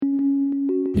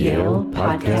Yale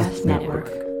Podcast Network.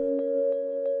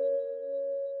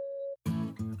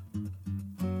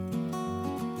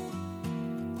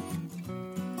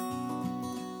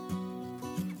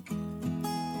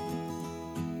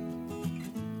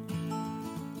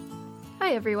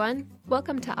 Hi, everyone.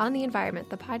 Welcome to On the Environment,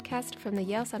 the podcast from the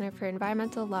Yale Center for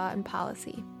Environmental Law and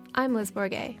Policy. I'm Liz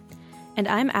Bourguet. And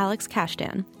I'm Alix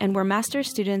Kashdan, and we're master's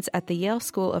students at the Yale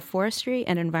School of Forestry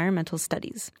and Environmental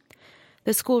Studies.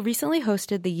 The school recently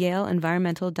hosted the Yale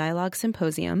Environmental Dialogue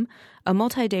Symposium, a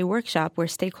multi-day workshop where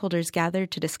stakeholders gathered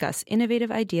to discuss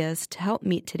innovative ideas to help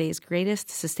meet today's greatest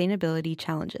sustainability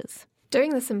challenges.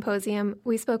 During the symposium,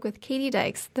 we spoke with Katie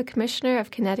Dykes, the Commissioner of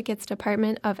Connecticut's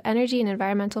Department of Energy and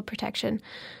Environmental Protection,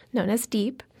 known as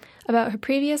DEEP, about her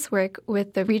previous work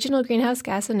with the Regional Greenhouse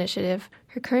Gas Initiative,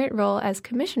 her current role as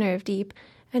Commissioner of DEEP,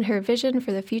 and her vision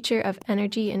for the future of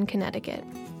energy in Connecticut.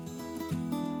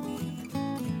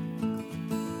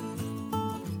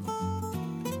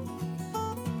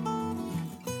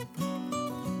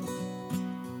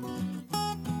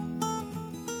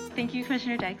 Thank you,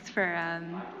 Commissioner Dykes, for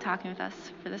talking with us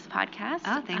for this podcast.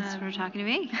 Oh, thanks for talking to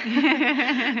me.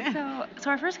 So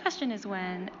our first question is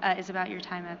about your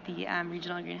time at the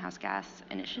Regional Greenhouse Gas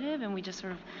Initiative, and we just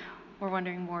sort of were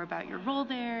wondering more about your role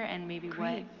there and maybe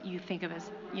what you think of as,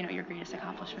 your greatest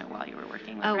accomplishment while you were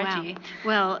working with Reggie.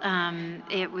 Wow. Well,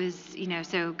 it was,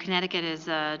 so Connecticut is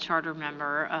a charter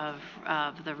member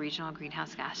of the Regional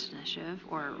Greenhouse Gas Initiative,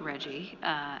 or RGGI,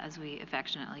 as we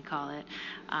affectionately call it,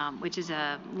 which is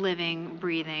a living,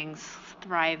 breathing,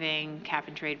 thriving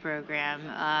cap-and-trade program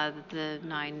that the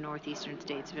 9 northeastern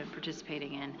states have been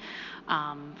participating in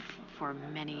for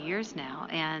many years now.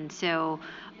 And so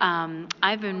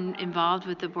I've been involved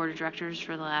with the board of directors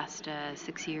for the last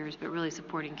 6 years, but really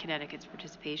supporting Connecticut's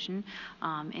participation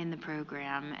in the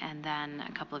program. And then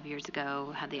a couple of years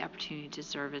ago, had the opportunity to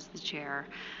serve as the chair,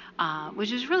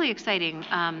 which is really exciting.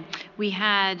 We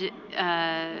had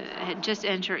just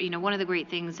entered, one of the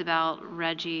great things about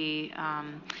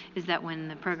RGGI is that when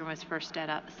the program was first set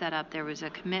up, there was a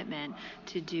commitment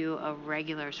to do a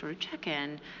regular sort of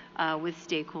check-in with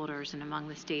stakeholders and among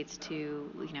the states to,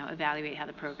 evaluate how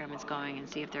the program is going and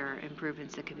see if there are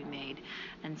improvements that could be made.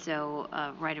 And so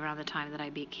right around the time that I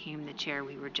became the chair,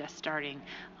 we were just starting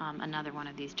another one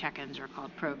of these check-ins, are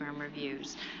called program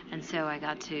reviews. And so I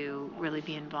got to really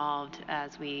be involved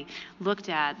as we looked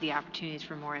at the opportunities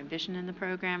for more ambition in the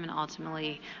program. And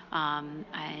ultimately,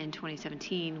 in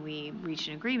 2017, we reached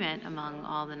an agreement among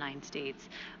all the 9 states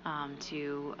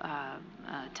to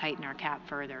tighten our cap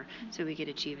further so we could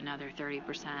achieve another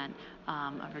 30%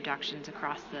 of reductions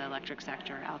across the electric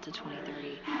sector out to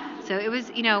 2030. So it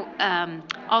was,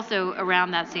 also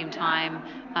around that same time,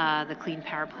 the Clean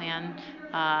Power Plan,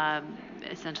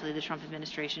 essentially the Trump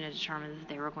administration had determined that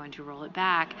they were going to roll it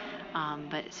back.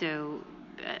 But so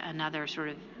another sort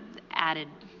of added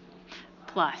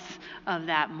plus of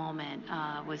that moment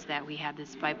was that we had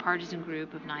this bipartisan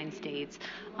group of 9 states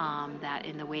that,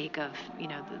 in the wake of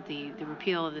the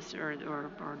repeal of this, or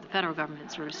the federal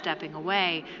government sort of stepping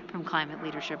away from climate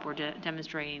leadership, were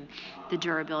demonstrating the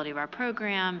durability of our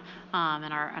program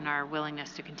and our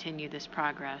willingness to continue this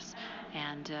progress.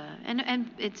 And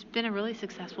it's been a really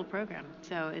successful program.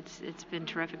 So it's been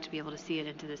terrific to be able to see it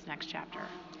into this next chapter.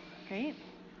 Great.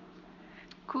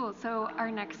 Cool. So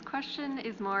our next question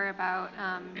is more about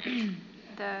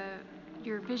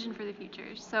your vision for the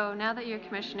future. So now that you're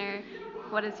commissioner,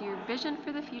 what is your vision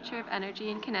for the future of energy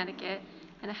in Connecticut,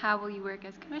 and how will you work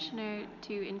as commissioner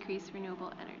to increase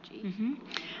renewable energy? Mm-hmm.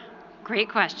 Great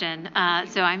question.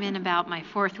 So I'm in about my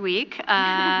 4th week,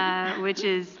 which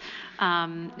is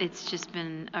it's just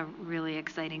been a really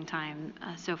exciting time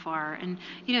so far. And,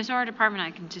 so our department,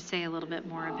 I can just say a little bit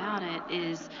more about it,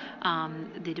 is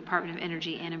the Department of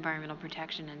Energy and Environmental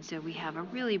Protection. And so we have a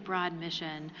really broad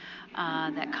mission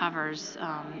that covers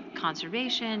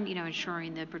conservation,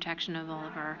 ensuring the protection of all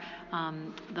of our,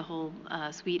 the whole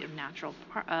suite of natural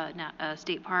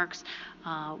state parks,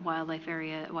 wildlife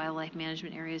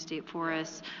management areas, state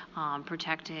forests,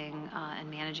 protecting and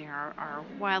managing our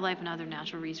wildlife and other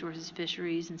natural resources,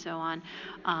 fisheries, and so on,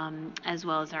 as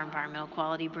well as our environmental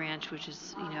quality branch, which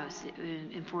is,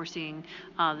 enforcing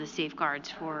the safeguards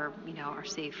for, our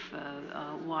safe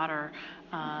water,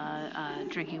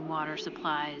 drinking water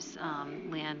supplies,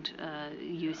 land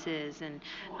uses, and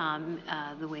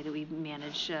the way that we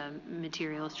manage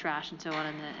materials, trash, and so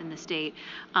on in the state.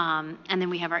 And then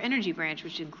we have our energy branch,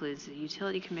 which includes the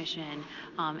Utility Commission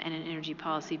and an Energy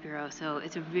Policy Bureau. So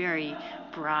it's a very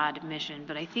broad mission.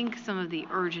 But I think some of the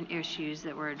urgent issues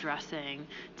that we're addressing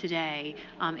today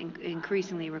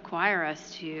increasingly require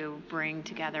us to bring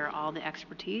together all the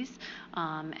expertise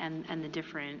and the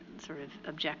different sort of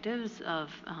objectives of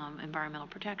environmental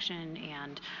protection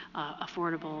and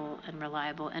affordable and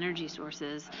reliable energy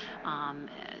sources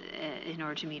in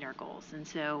order to meet our goals. And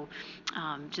so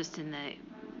just in the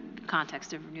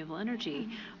context of renewable energy,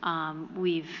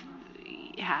 we've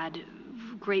had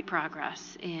great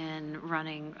progress in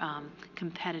running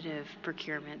competitive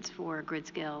procurements for grid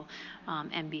scale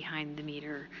and behind the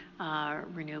meter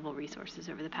renewable resources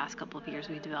over the past couple of years.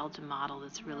 We've developed a model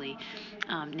that's really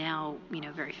now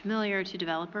very familiar to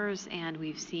developers, and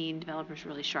we've seen developers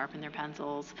really sharpen their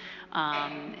pencils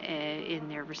in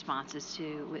their responses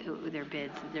to their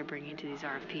bids that they're bringing to these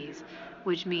RFPs,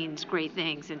 which means great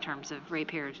things in terms of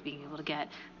ratepayers being able to get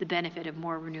the benefit of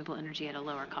more renewable energy at a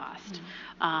lower cost.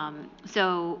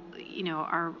 So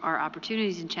our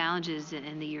opportunities and challenges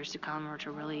in the years to come are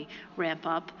to really ramp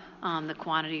up the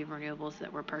quantity of renewables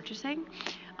that we're purchasing,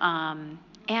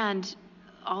 and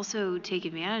also take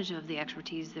advantage of the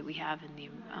expertise that we have in the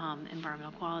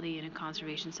environmental quality and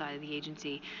conservation side of the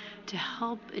agency to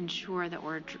help ensure that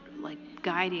we're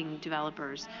guiding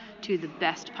developers to the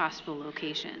best possible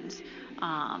locations.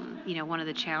 One of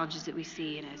the challenges that we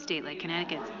see in a state like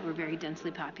Connecticut, we're very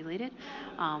densely populated.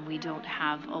 We don't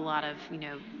have a lot of,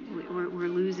 we're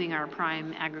losing our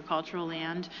prime agricultural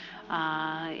land,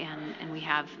 and we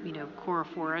have, core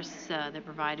forests that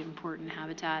provide important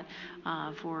habitat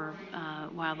for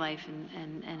wildlife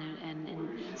and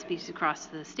species across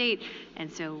the state,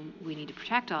 and so we need to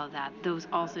protect all of that. Those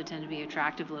also tend to be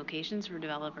attractive locations for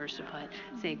developers to put,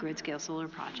 say, grid-scale solar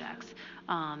projects.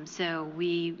 So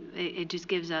it just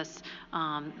gives us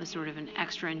a sort of an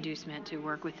extra inducement to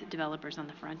work with developers on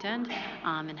the front end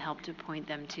and help to point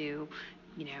them to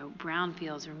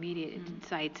brownfields or immediate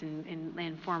sites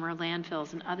and former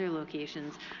landfills and other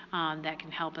locations that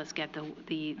can help us get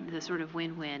the sort of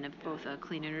win-win of both a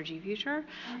clean energy future,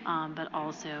 but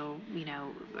also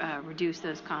reduce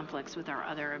those conflicts with our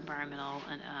other environmental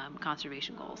and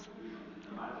conservation goals.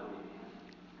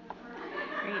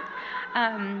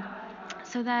 Great.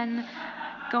 So then,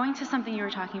 going to something you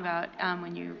were talking about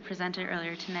when you presented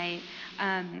earlier tonight,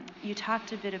 you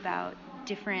talked a bit about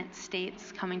different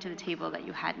states coming to the table that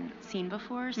you hadn't seen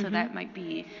before. So that might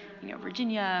be,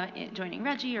 Virginia joining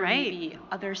RGGI, or maybe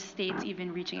other states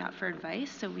even reaching out for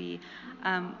advice. So we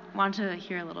want to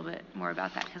hear a little bit more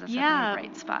about that, because that's definitely a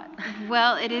bright spot.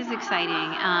 Well, it is exciting,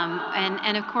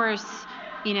 and of course,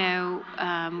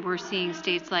 we're seeing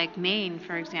states like Maine,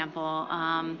 for example,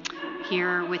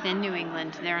 here within New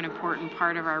England. They're an important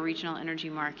part of our regional energy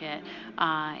market,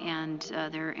 and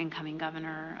their incoming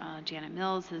governor, Janet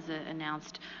Mills, has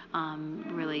announced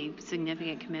really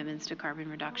significant commitments to carbon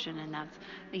reduction, and that's,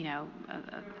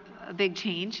 a big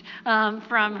change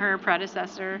from her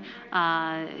predecessor,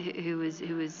 who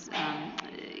was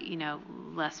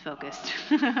less focused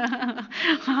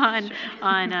on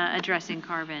addressing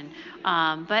carbon.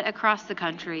 But across the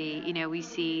country, we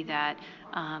see that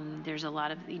there's a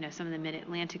lot of, some of the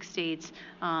mid-Atlantic states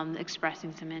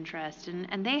expressing some interest,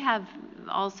 and they have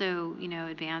also,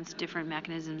 advanced different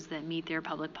mechanisms that meet their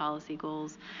public policy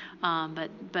goals,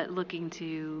 but looking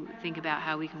to think about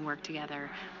how we can work together.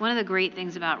 One of the great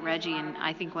things about RGGI, and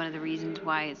I think one of the reasons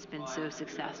why it's been so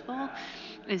successful,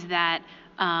 is that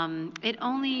it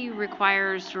only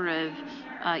requires sort of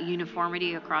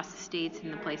uniformity across the states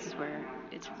in the places where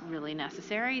it's really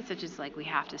necessary, such as we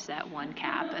have to set one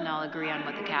cap and all agree on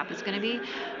what the cap is going to be.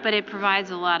 But it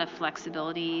provides a lot of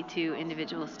flexibility to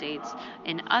individual states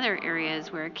in other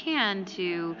areas where it can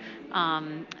to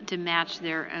match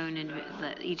their own,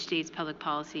 each state's public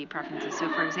policy preferences.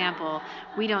 So, for example,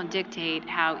 we don't dictate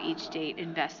how each state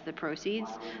invests the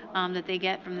proceeds that they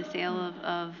get from the sale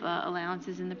of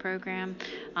allowances in the program,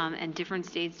 and different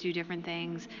states do different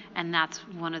things, and that's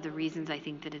one of the reasons I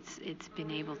think that it's been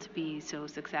able to be so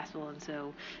successful and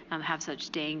so have such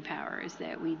staying power, is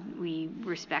that we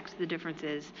respect the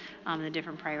differences, the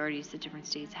different priorities that different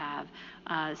states have.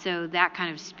 So that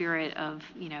kind of spirit of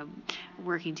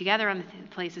working together on the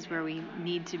places where we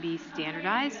need to be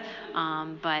standardized,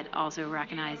 but also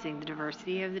recognizing the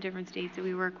diversity of the different states that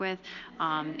we work with,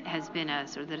 has been a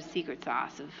sort of the secret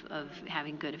sauce of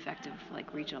having good, effective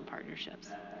regional partnerships.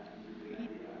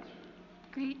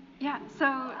 Great. Yeah. So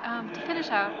to finish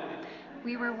out,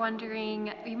 we were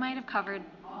wondering, we might have covered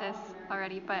this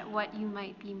already, but what you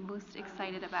might be most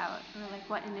excited about, or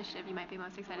what initiative you might be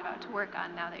most excited about to work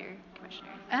on now that you're commissioner?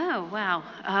 Oh, wow.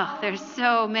 Oh, there's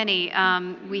so many.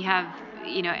 We have,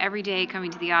 every day coming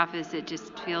to the office, it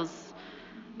just feels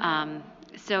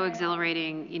so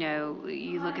exhilarating.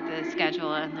 You look at the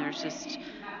schedule and there's just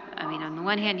I mean, on the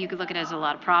one hand, you could look at it as a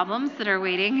lot of problems that are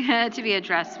waiting to be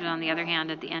addressed, but on the other hand,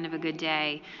 at the end of a good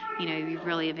day, you've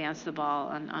really advanced the ball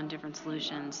on different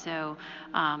solutions. So,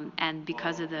 and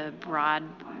because of the broad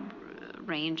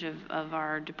range of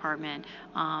our department,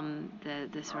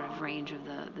 the sort of range of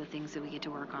the things that we get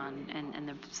to work on and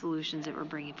the solutions that we're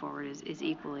bringing forward is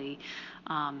equally,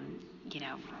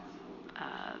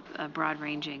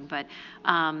 broad-ranging. But,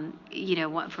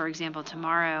 for example,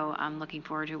 tomorrow I'm looking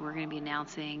forward to, we're going to be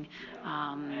announcing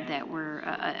that we're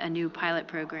a new pilot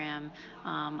program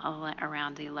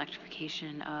around the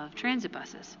electrification of transit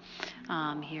buses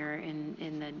here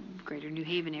in the greater New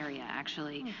Haven area,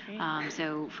 actually.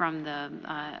 So from the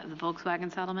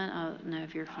Volkswagen settlement, I don't know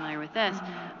if you're familiar with this,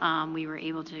 we were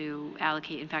able to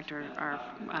allocate, in fact,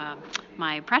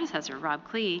 my predecessor, Rob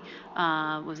Klee,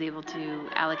 was able to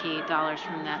allocate dollars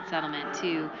from that settlement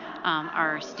to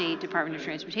our state Department of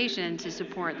Transportation to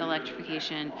support the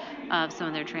electrification of some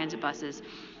of their transit buses.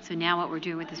 So now what we're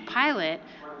doing with this pilot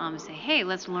is say, hey,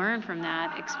 let's learn from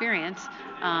that experience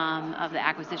of the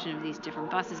acquisition of these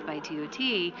different buses by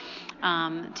DOT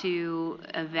to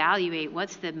evaluate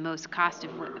what's the most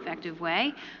cost-effective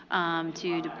way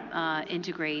to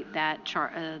integrate that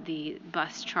the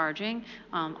bus charging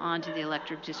onto the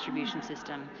electric distribution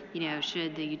system.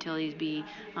 Should the utilities be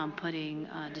putting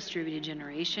distributed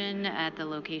generation at the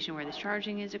location where this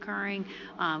charging is occurring?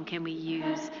 Can we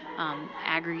use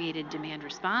aggregated demand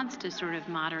response to sort of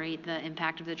moderate the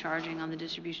impact of the charging on the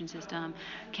distribution system?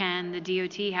 Can the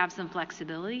DOT have some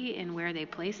flexibility in where they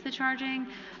place the charging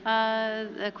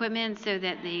equipment so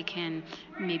that they can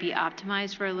maybe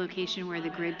optimize for a location where the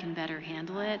grid can better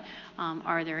handle it?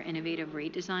 Are there innovative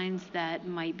rate designs that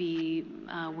might be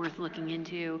worth looking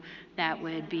into that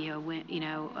would be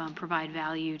provide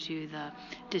value to the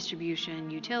distribution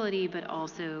utility, but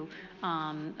also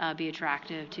be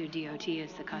attractive to DOT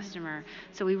as the customer?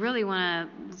 So we really want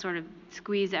to sort of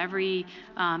squeeze every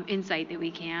insight that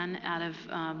we can out of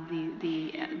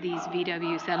these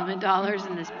VW settlement dollars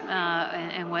and this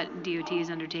and what DOT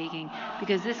is undertaking,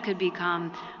 because this could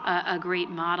become a great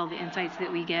model. The insights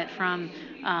that we get from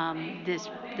this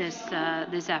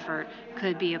effort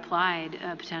could be applied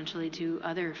potentially to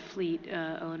other fleet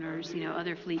owners,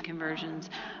 other fleet conversions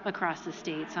across the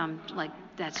state. So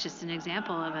that's just an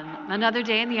example of another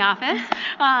day in the office,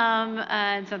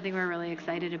 and something we're really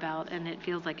excited about. And it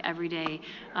feels like every day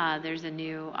there's a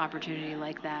new opportunity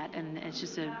like that, and it's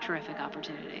just a terrific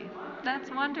opportunity. That's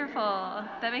wonderful.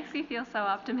 That makes me feel so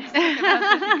optimistic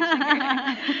about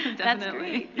the future.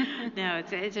 Definitely. That's great. No,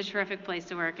 it's a terrific place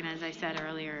to work, and as I said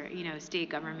earlier, state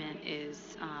government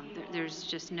is there's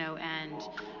just no end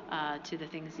to the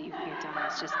things that you can get done.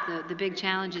 It's just the big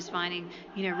challenge is finding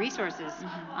resources,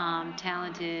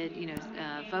 talented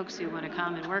folks who want to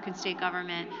come and work in state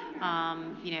government,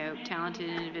 talented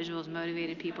individuals,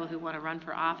 motivated people who want to run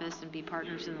for office and be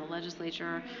partners in the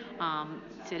legislature,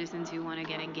 citizens who want to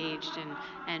get engaged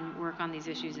and work on these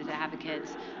issues as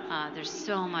advocates. There's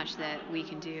so much that we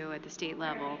can do at the state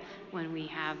level when we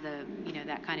have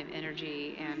that kind of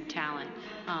energy and talent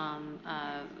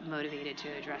motivated to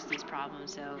address these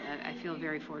problems. So I feel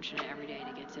very fortunate every day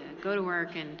to get to go to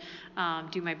work and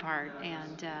do my part,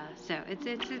 and so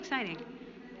it's exciting.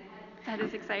 That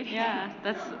is exciting. Yeah,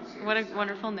 what a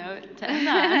wonderful note to end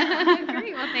on.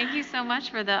 Great. Well, thank you so much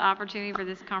for the opportunity for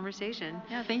this conversation.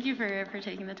 Yeah, thank you for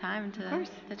taking the time to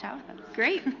chat with us.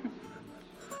 Great.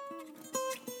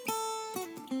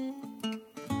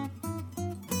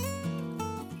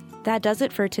 That does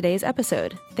it for today's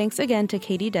episode. Thanks again to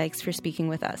Katie Dykes for speaking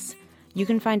with us. You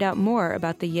can find out more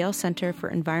about the Yale Center for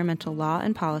Environmental Law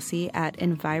and Policy at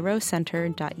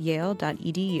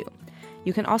envirocenter.yale.edu.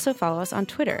 You can also follow us on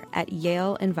Twitter at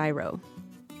Yale Enviro.